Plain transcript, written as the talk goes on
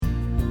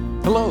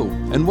Hello,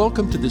 and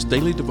welcome to this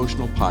daily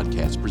devotional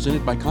podcast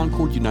presented by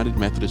Concord United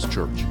Methodist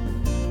Church.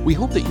 We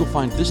hope that you'll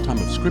find this time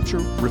of scripture,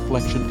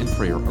 reflection, and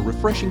prayer a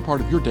refreshing part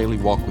of your daily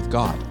walk with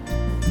God.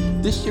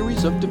 This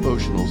series of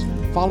devotionals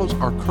follows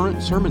our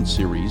current sermon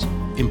series,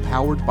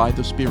 Empowered by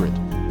the Spirit.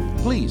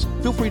 Please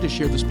feel free to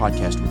share this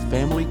podcast with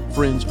family,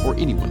 friends, or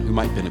anyone who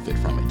might benefit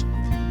from it.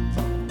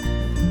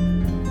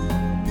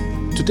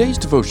 Today's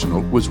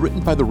devotional was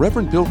written by the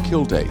Reverend Bill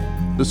Kilday.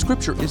 The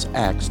scripture is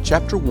Acts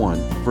chapter 1,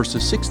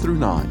 verses 6 through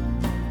 9,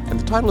 and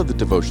the title of the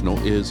devotional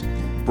is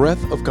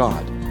Breath of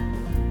God.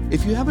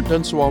 If you haven't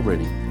done so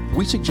already,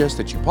 we suggest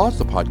that you pause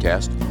the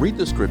podcast, read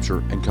the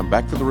scripture, and come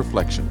back for the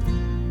reflection.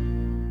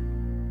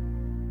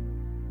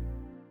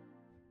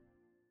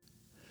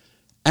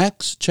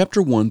 Acts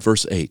chapter 1,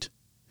 verse 8.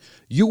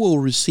 You will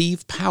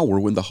receive power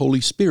when the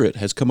Holy Spirit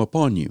has come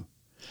upon you,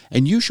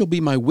 and you shall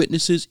be my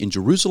witnesses in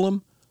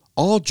Jerusalem,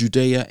 all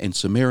Judea and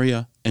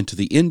Samaria, and to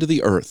the end of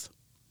the earth.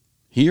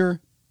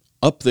 Here,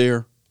 up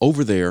there,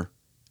 over there,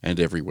 and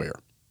everywhere.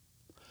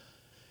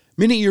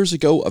 Many years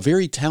ago, a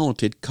very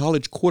talented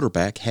college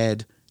quarterback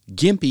had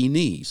gimpy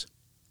knees.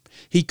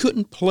 He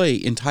couldn't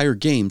play entire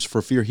games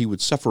for fear he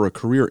would suffer a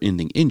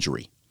career-ending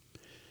injury.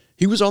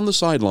 He was on the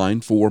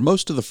sideline for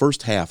most of the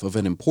first half of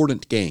an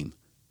important game.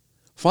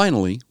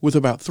 Finally, with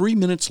about 3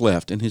 minutes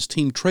left and his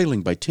team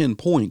trailing by 10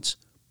 points,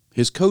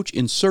 his coach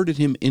inserted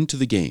him into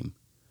the game.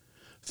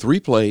 3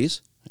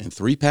 plays and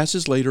 3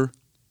 passes later,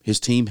 his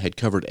team had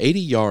covered 80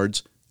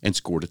 yards and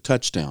scored a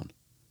touchdown.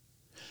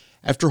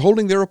 After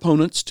holding their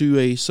opponents to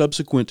a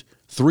subsequent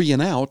 3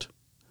 and out,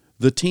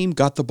 the team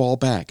got the ball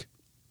back,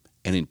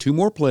 and in 2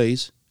 more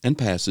plays and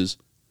passes,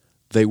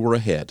 they were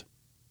ahead.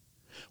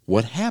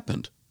 What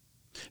happened?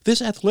 This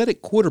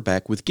athletic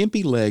quarterback with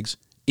gimpy legs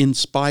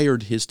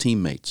inspired his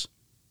teammates.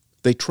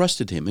 They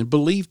trusted him and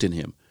believed in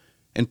him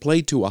and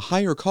played to a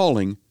higher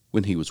calling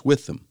when he was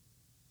with them.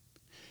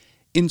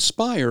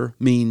 Inspire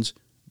means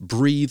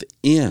breathe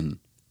in.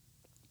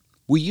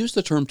 We use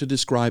the term to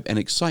describe an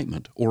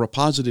excitement or a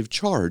positive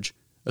charge,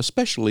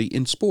 especially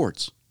in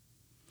sports.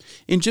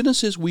 In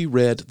Genesis, we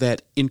read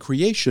that in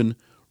creation,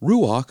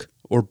 ruach,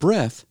 or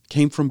breath,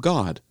 came from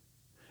God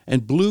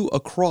and blew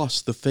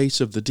across the face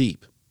of the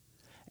deep.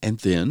 And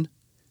then,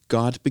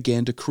 God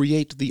began to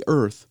create the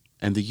earth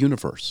and the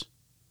universe.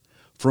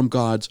 From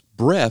God's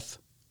breath,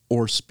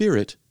 or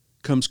spirit,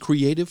 comes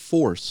creative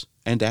force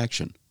and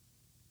action.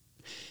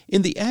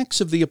 In the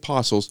Acts of the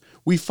Apostles,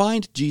 we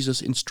find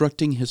Jesus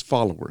instructing his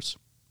followers.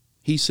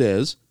 He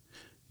says,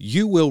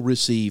 "You will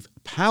receive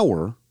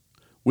power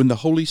when the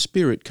Holy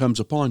Spirit comes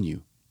upon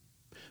you."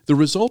 The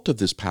result of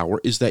this power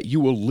is that you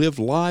will live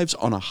lives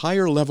on a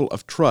higher level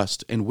of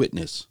trust and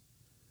witness.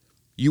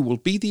 You will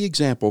be the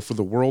example for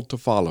the world to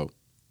follow,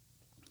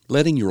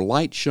 letting your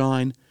light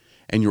shine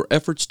and your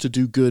efforts to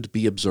do good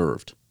be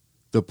observed.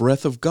 The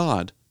breath of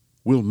God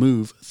will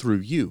move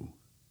through you.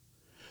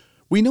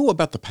 We know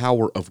about the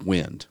power of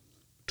wind.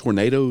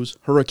 Tornadoes,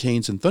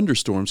 hurricanes, and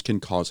thunderstorms can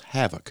cause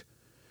havoc.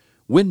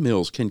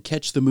 Windmills can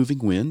catch the moving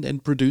wind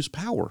and produce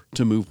power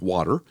to move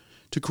water,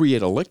 to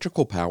create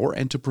electrical power,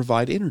 and to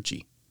provide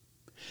energy.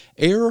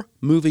 Air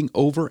moving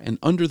over and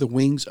under the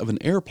wings of an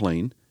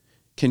airplane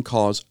can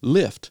cause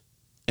lift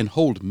and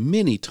hold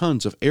many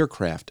tons of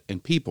aircraft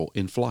and people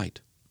in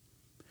flight.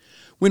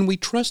 When we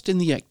trust in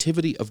the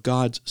activity of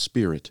God's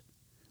Spirit,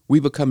 we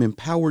become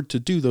empowered to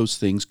do those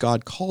things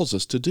God calls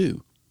us to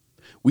do.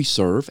 We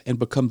serve and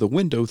become the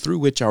window through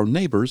which our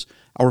neighbors,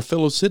 our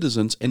fellow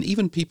citizens, and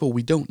even people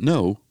we don't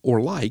know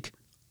or like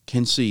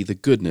can see the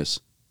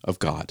goodness of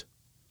God.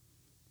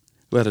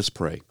 Let us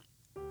pray.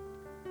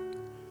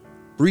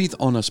 Breathe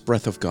on us,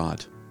 breath of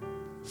God.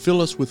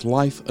 Fill us with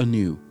life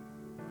anew,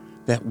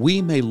 that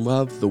we may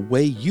love the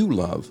way you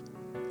love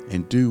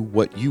and do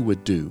what you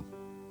would do.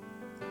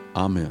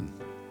 Amen.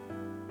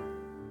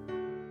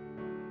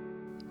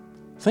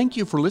 Thank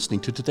you for listening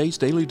to today's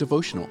daily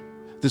devotional.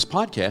 This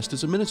podcast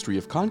is a ministry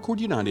of Concord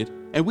United,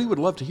 and we would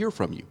love to hear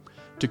from you.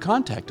 To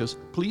contact us,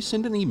 please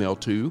send an email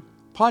to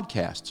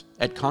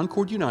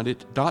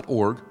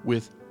podcasts@concordunited.org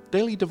with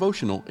Daily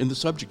Devotional in the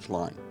subject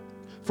line.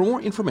 For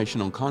more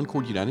information on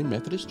Concord United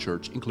Methodist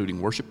Church,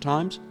 including worship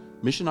times,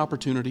 mission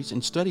opportunities,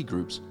 and study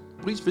groups,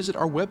 please visit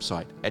our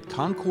website at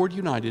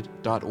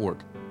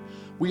concordunited.org.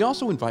 We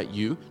also invite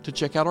you to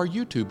check out our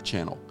YouTube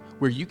channel,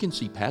 where you can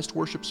see past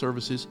worship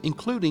services,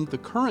 including the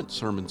current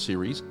sermon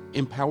series,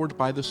 Empowered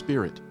by the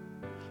Spirit.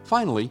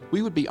 Finally,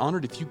 we would be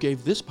honored if you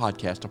gave this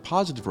podcast a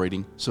positive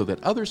rating so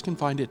that others can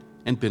find it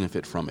and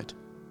benefit from it.